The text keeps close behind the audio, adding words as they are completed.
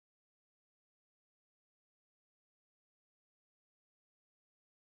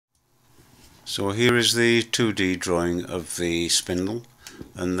So here is the 2D drawing of the spindle,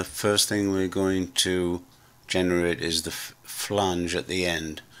 and the first thing we're going to generate is the flange at the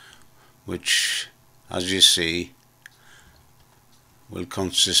end, which, as you see, will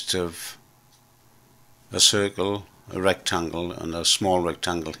consist of a circle, a rectangle and a small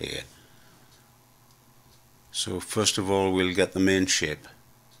rectangle here. So first of all we'll get the main shape.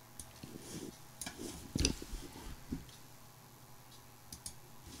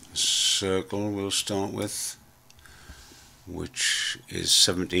 Circle we'll start with, which is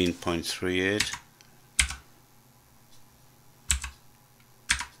 17.38.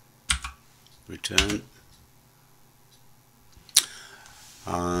 Return.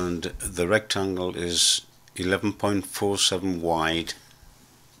 And the rectangle is 11.47 wide.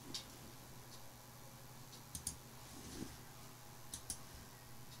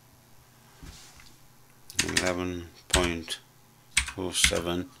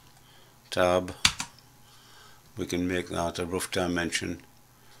 .47 tab. We can make that a rough dimension.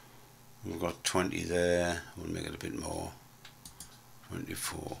 We've got 20 there, we'll make it a bit more.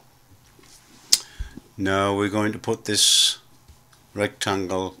 24. Now we're going to put this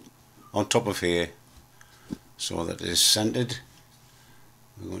rectangle on top of here so that it is centered.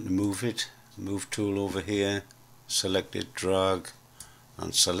 We're going to move it, move tool over here, select it, drag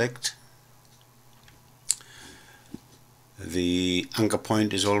and select. The anchor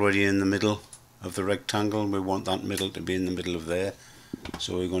point is already in the middle of the rectangle. We want that middle to be in the middle of there,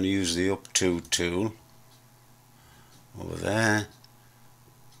 so we're going to use the up to tool over there,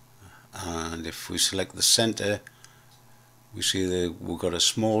 and if we select the center, we see that we've got a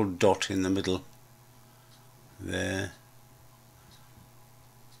small dot in the middle there.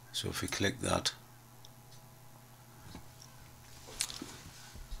 So if we click that,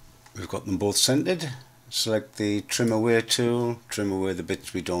 we've got them both centered. Select the trim away tool, trim away the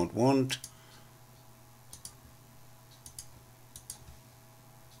bits we don't want.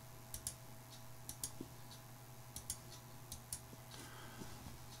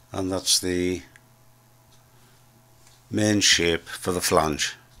 And that's the main shape for the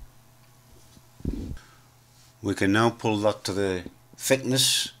flange. We can now pull that to the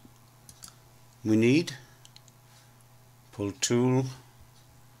thickness we need. Pull tool,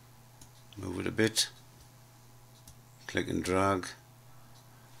 move it a bit, click and drag,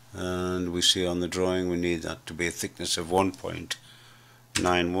 and we see on the drawing we need that to be a thickness of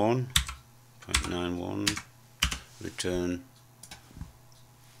 1.91. Return.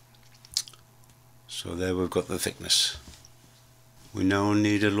 So there we've got the thickness. We now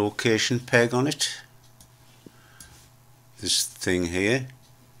need a location peg on it. This thing here,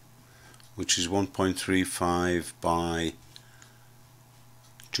 which is 1.35 by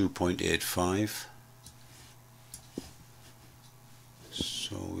 2.85.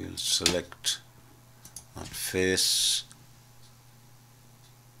 So we'll select that face,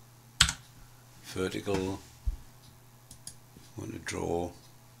 vertical. I'm going to draw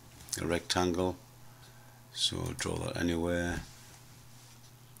a rectangle, so draw that anywhere.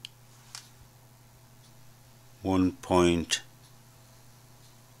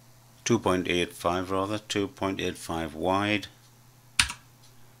 2.85 rather, 2.85 wide.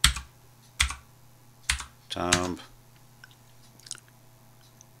 Tab.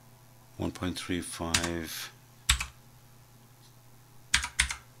 1.35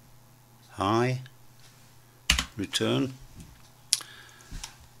 high. Return.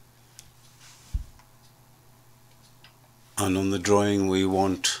 And on the drawing we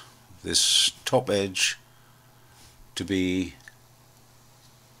want this top edge to be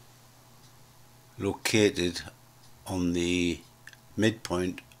located on the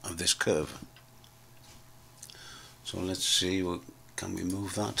midpoint of this curve. So let's see, can we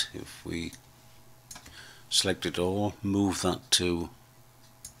move that? If we select it all, move that to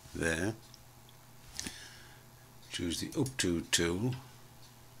there, choose the up to tool.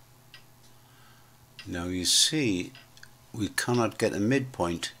 Now you see we cannot get a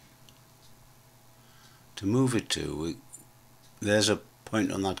midpoint to move it to. There's a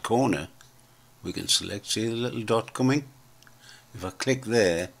point on that corner we can select. See the little dot coming? If I click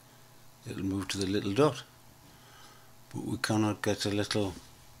there, it'll move to the little dot, but we cannot get a little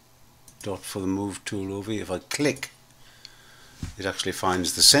dot for the move tool over here. If I click, it actually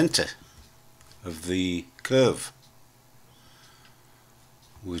finds the center of the curve,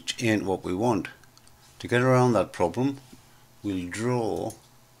 which ain't what we want. To get around that problem, we'll draw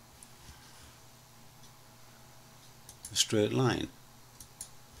a straight line.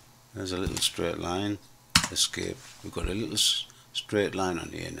 There's a little straight line. Escape. We've got a little straight line on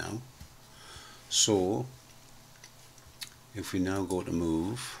here now. So if we now go to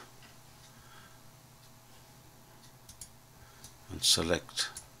move, and select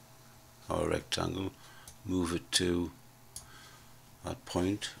our rectangle, move it to that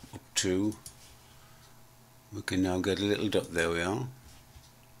point up to, we can now get a little dot. There we are.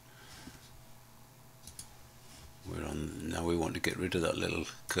 We're on, now we want to get rid of that little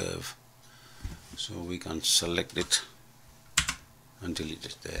curve, so we can select it and delete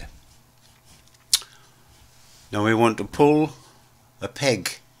it there. Now we want to pull a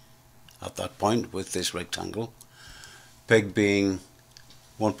peg at that point with this rectangle, peg being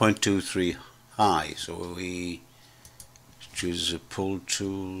 1.23 high, so we choose a pull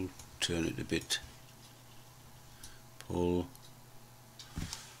tool, turn it a bit, pull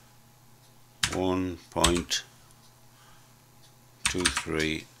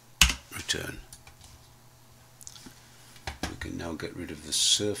 1.23, return. We can now get rid of the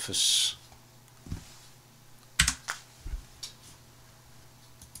surface.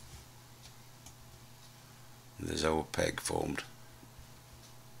 There's our peg formed.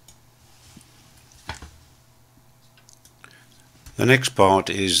 The next part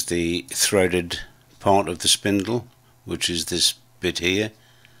is the threaded part of the spindle, which is this bit here,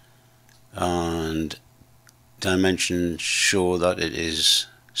 and dimensions show that it is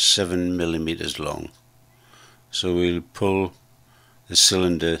 7 millimeters long. So we'll pull the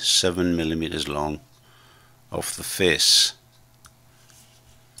cylinder 7 millimeters long off the face.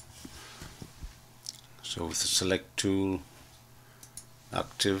 So with the select tool,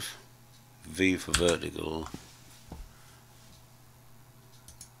 active, V for vertical,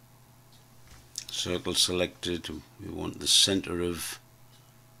 circle selected, we want the center of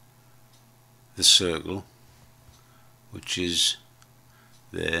the circle, which is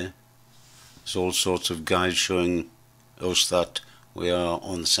there. There's all sorts of guides showing us that we are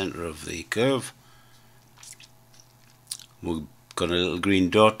on the center of the curve. We've got a little green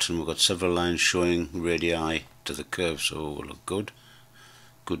dot and we've got several lines showing radii to the curve, so we'll look good.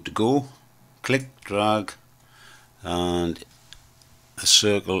 Good to go. Click, drag, and the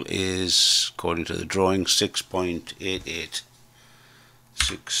circle is, according to the drawing, 6.88.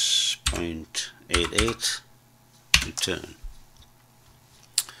 6.88. Return.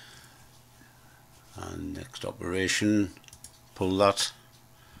 And next operation, pull that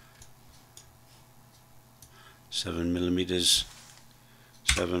 7 millimeters,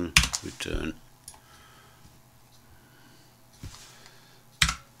 7, return.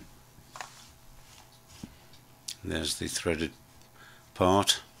 There's the threaded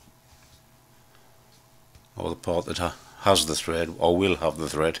part, or the part that has the thread, or will have the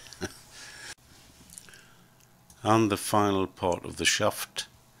thread. And the final part of the shaft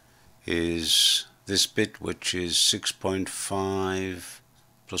is this bit, which is 6.5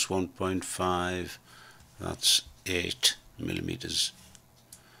 plus 1.5, that's 8 millimeters.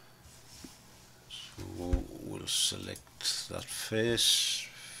 So we'll select that face,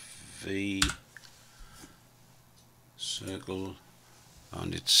 V, circle,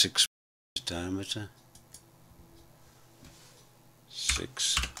 and it's 6 diameter,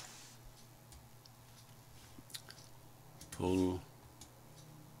 6, pull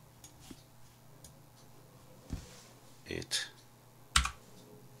 8.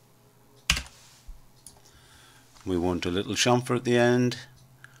 We want a little chamfer at the end,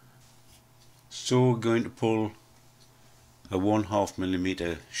 so we're going to pull a 1/2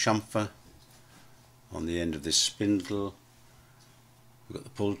 millimeter chamfer on the end of this spindle. We've got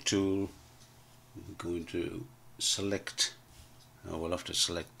the pull tool. We're going to select, we'll have to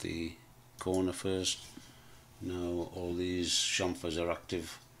select the corner first. Now all these chamfers are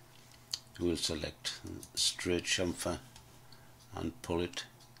active. We'll select straight chamfer and pull it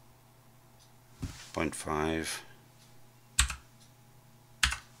 0.5.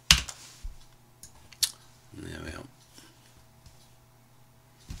 There we are.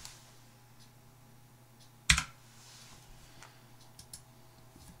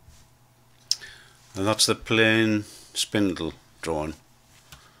 And that's the plain spindle drawn.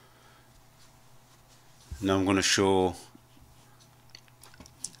 Now I'm going to show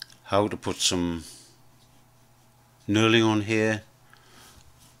how to put some knurling on here,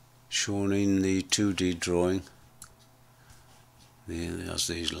 shown in the 2D drawing. There's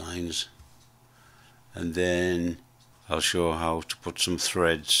these lines, and then I'll show how to put some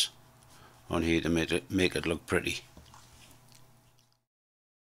threads on here to make it look pretty.